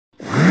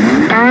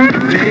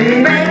Hello,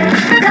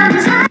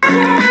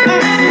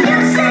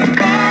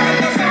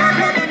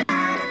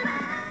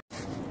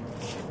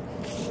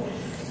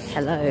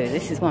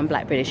 this is one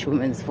Black British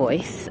woman's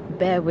voice.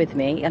 Bear with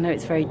me, I know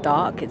it's very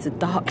dark, it's a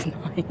dark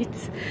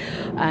night,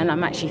 and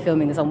I'm actually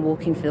filming as I'm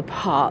walking through the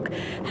park.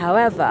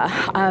 However,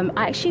 I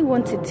actually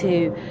wanted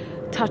to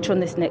touch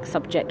on this next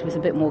subject with a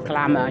bit more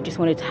glamour. I just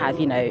wanted to have,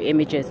 you know,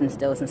 images and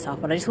stills and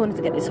stuff, but I just wanted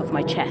to get this off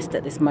my chest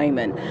at this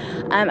moment.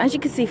 As you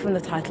can see from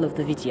the title of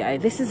the video,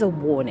 this is a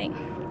warning.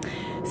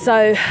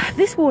 So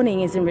this warning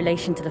is in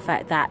relation to the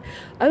fact that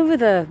over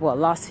the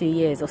last few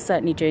years, or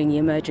certainly during the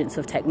emergence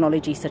of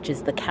technology such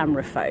as the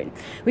camera phone,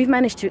 we've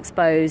managed to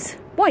expose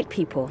white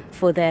people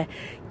for their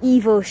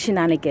evil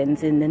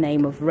shenanigans in the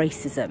name of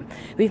racism.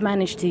 We've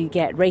managed to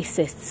get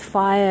racists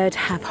fired,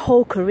 have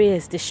whole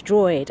careers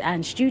destroyed,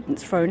 and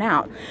students thrown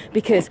out,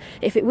 because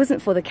if it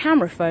wasn't for the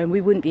camera phone, we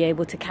wouldn't be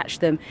able to catch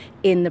them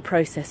in the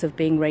process of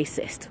being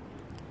racist.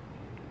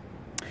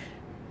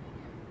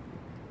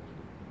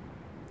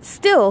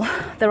 Still,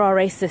 there are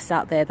racists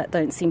out there that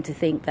don't seem to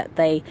think that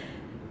they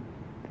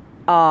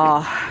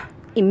are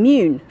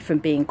immune from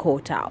being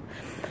caught out.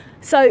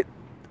 So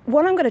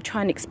what I'm going to try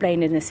and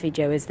explain in this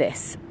video is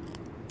this.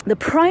 The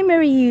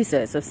primary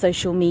users of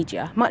social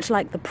media, much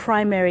like the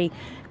primary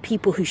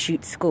people who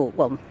shoot school,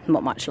 well,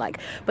 not much like,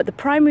 but the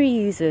primary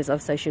users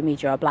of social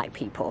media are black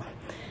people.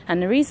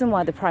 And the reason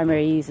why the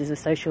primary users of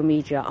social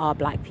media are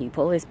black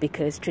people is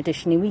because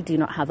traditionally we do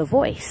not have a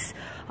voice.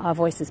 Our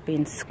voice has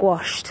been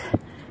squashed.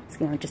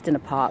 You know, just in a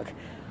park,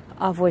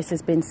 our voice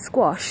has been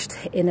squashed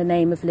in the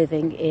name of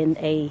living in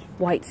a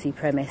white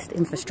supremacist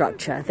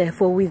infrastructure.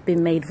 Therefore, we've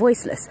been made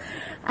voiceless.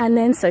 And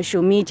then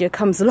social media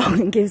comes along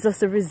and gives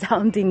us a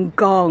resounding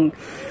gong.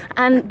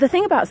 And the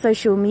thing about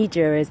social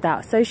media is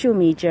that social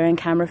media and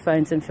camera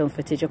phones and film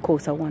footage, of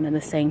course, are one and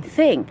the same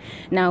thing.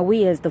 Now,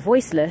 we as the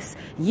voiceless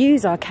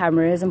use our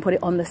cameras and put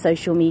it on the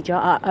social media,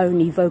 our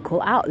only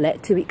vocal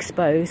outlet, to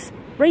expose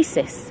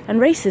racists and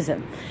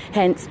racism.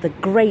 Hence the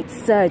great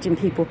surge in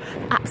people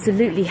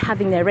absolutely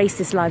having their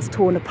racist lives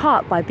torn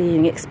apart by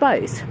being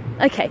exposed.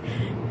 Okay,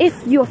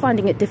 if you're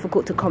finding it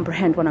difficult to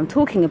comprehend what I'm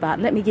talking about,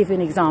 let me give you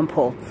an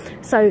example.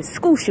 So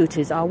school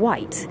shooters are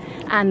white,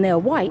 and they're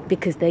white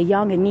because they're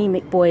young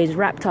anemic boys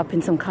wrapped up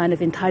in some kind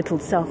of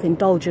entitled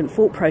self-indulgent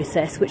thought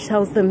process which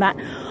tells them that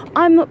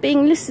I'm not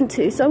being listened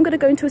to, so I'm going to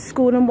go into a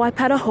school and wipe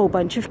out a whole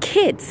bunch of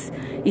kids.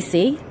 You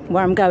see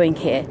where I'm going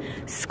here?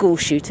 School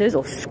shooters,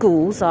 or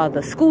schools, are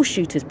the school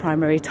shooters'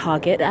 primary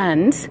target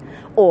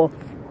or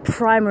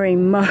primary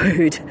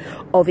mode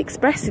of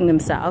expressing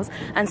themselves,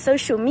 and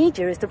social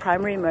media is the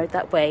primary mode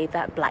that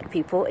black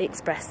people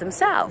express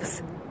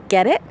themselves.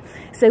 Get it?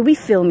 So we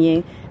film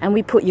you and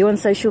we put you on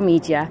social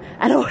media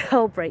and all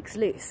hell breaks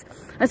loose.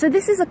 And so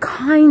this is a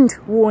kind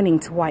warning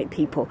to white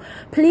people.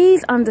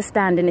 Please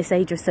understand in this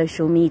age of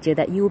social media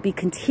that you will be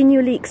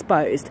continually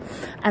exposed.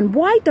 And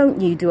why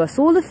don't you do us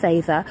all a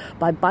favor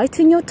by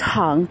biting your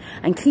tongue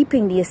and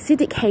keeping the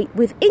acidic hate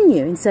within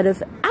you instead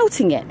of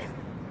outing it?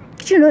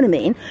 Do you know what I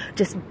mean?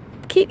 Just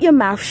keep your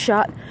mouth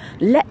shut,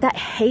 let that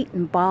hate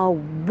and bile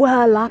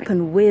whirl up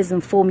and whiz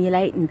and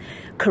formulate and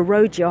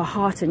corrode your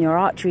heart and your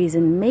arteries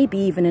and maybe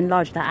even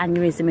enlarge that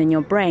aneurysm in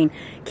your brain.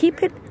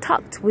 Keep it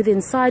tucked within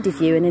inside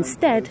of you, and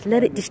instead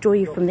let it destroy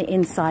you from the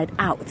inside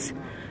out.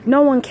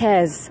 No one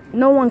cares.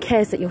 No one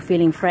cares that you're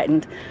feeling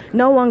threatened.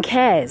 No one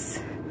cares.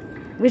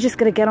 We're just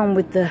going to get on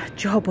with the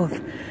job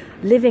of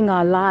living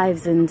our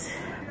lives and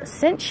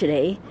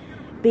essentially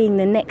being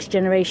the next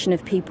generation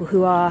of people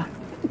who are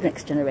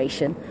next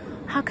generation.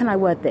 How can I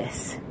word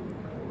this?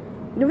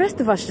 The rest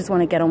of us just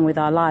want to get on with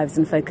our lives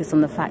and focus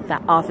on the fact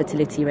that our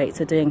fertility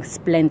rates are doing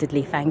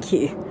splendidly, thank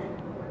you.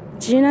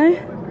 Do you know?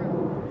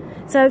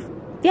 So,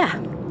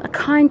 yeah, a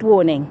kind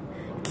warning.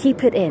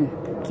 Keep it in.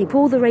 Keep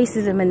all the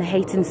racism and the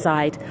hate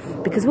inside,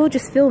 because we'll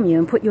just film you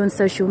and put you on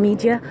social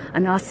media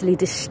and utterly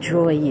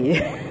destroy you.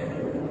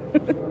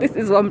 This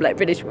is one Black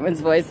British woman's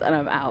voice, and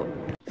I'm out.